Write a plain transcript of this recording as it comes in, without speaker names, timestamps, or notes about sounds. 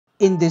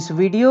In this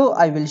video,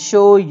 I will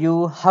show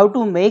you how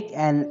to make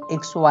an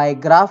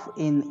XY graph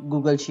in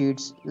Google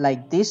Sheets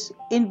like this.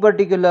 In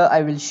particular,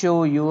 I will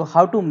show you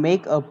how to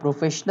make a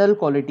professional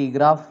quality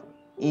graph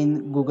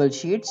in Google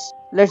Sheets.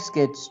 Let's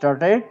get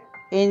started.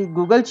 In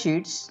Google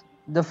Sheets,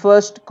 the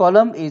first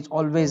column is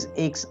always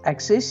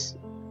X-axis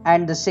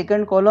and the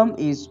second column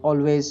is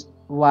always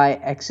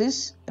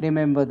Y-axis.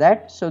 Remember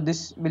that. So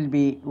this will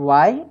be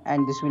Y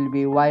and this will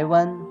be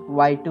Y1,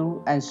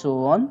 Y2 and so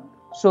on.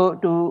 So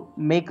to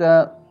make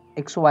a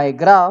XY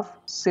graph,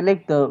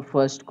 select the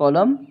first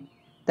column,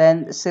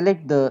 then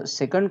select the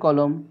second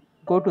column,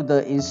 go to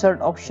the insert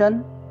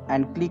option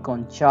and click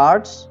on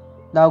charts.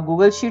 Now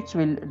Google Sheets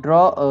will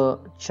draw a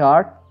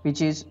chart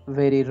which is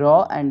very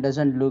raw and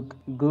doesn't look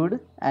good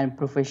and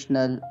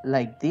professional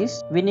like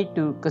this. We need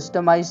to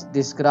customize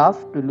this graph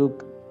to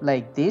look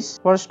like this.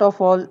 First of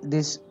all,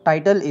 this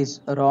title is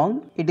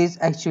wrong. It is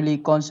actually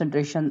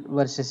concentration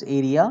versus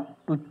area.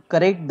 To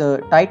correct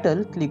the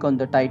title, click on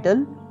the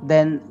title,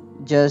 then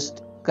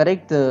just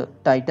correct the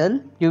title.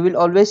 You will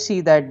always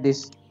see that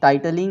this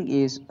titling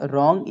is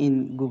wrong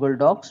in Google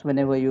Docs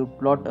whenever you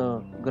plot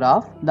a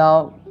graph.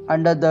 Now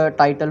under the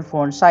title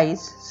font size,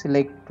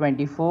 select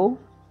 24,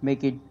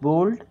 make it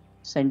bold,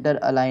 center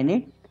align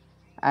it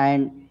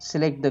and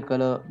select the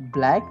color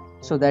black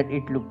so that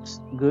it looks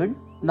good.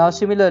 Now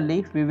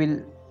similarly we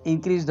will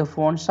increase the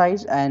font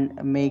size and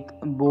make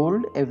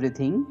bold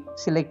everything.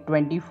 Select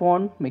 20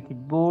 font, make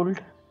it bold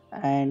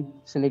and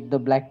select the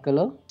black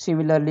color.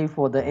 Similarly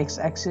for the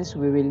x-axis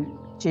we will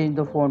change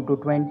the font to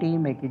 20,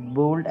 make it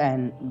bold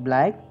and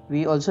black.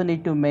 We also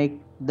need to make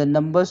the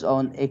numbers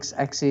on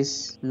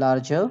x-axis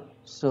larger,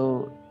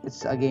 so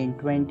it's again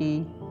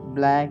 20,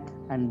 black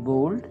and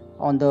bold.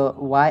 On the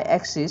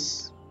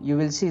y-axis you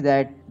will see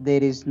that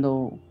there is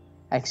no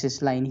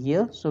axis line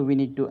here, so we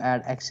need to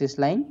add axis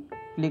line.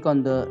 Click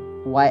on the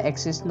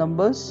y-axis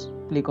numbers,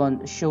 click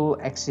on show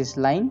axis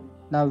line.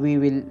 Now we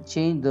will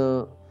change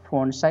the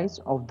font size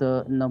of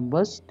the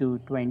numbers to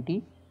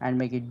 20 and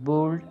make it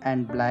bold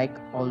and black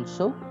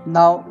also.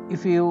 Now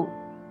if you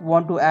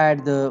want to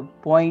add the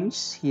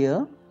points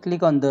here,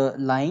 click on the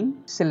line,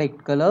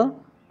 select color.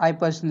 I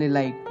personally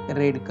like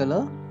red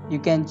color. You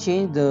can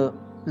change the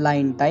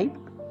line type.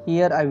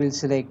 Here I will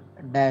select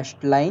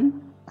dashed line.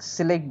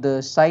 Select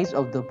the size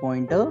of the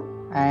pointer,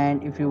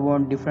 and if you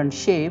want different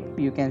shape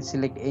you can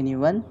select any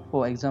one.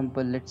 For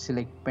example, let's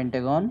select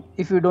pentagon.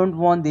 If you don't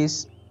want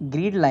these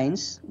grid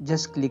lines,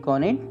 just click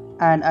on it,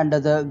 and under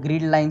the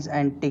grid lines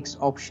and text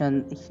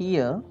option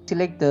here,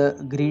 select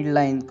the grid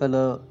line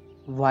color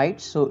white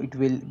so it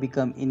will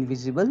become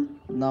invisible.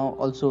 Now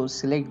also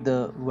select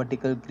the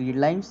vertical grid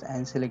lines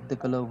and select the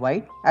color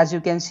white. As you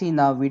can see,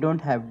 now we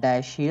don't have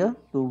dash here.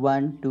 To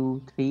 1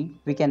 2 3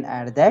 we can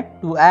add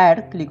that. To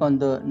add, click on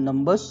the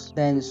numbers,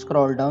 then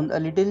scroll down a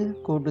little,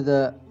 go to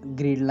the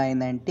grid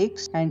line and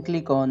ticks and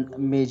click on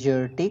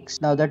measure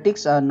ticks. Now the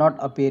ticks are not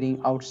appearing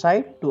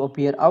outside. To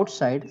appear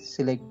outside,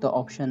 select the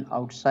option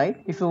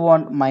outside. If you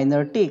want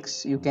minor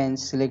ticks, you can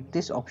select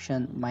this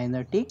option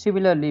minor tick.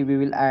 Similarly we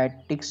will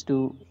add ticks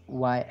to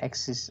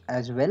y-axis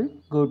as well.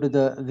 Go to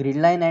the grid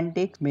line and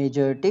tick,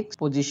 major ticks,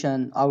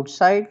 position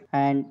outside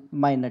and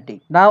minor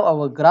tick. Now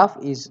our graph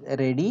is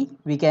ready.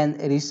 We can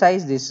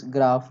resize this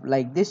graph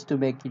like this to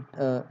make it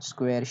a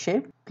square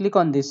shape. Click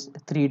on these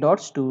three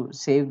dots to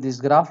save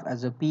this graph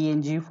as a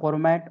PNG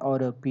format or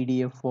a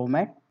PDF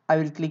format. I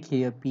will click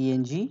here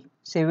PNG,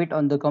 save it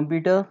on the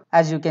computer.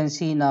 As you can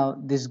see, now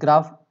this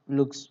graph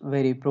looks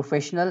very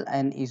professional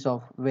and is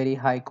of very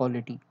high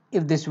quality.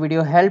 If this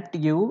video helped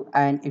you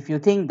and if you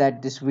think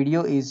that this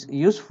video is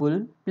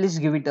useful, please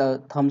give it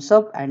a thumbs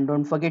up and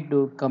don't forget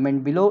to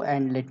comment below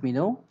and let me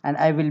know. And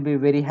I will be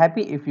very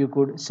happy if you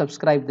could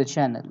subscribe the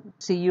channel.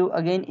 See you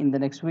again in the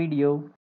next video.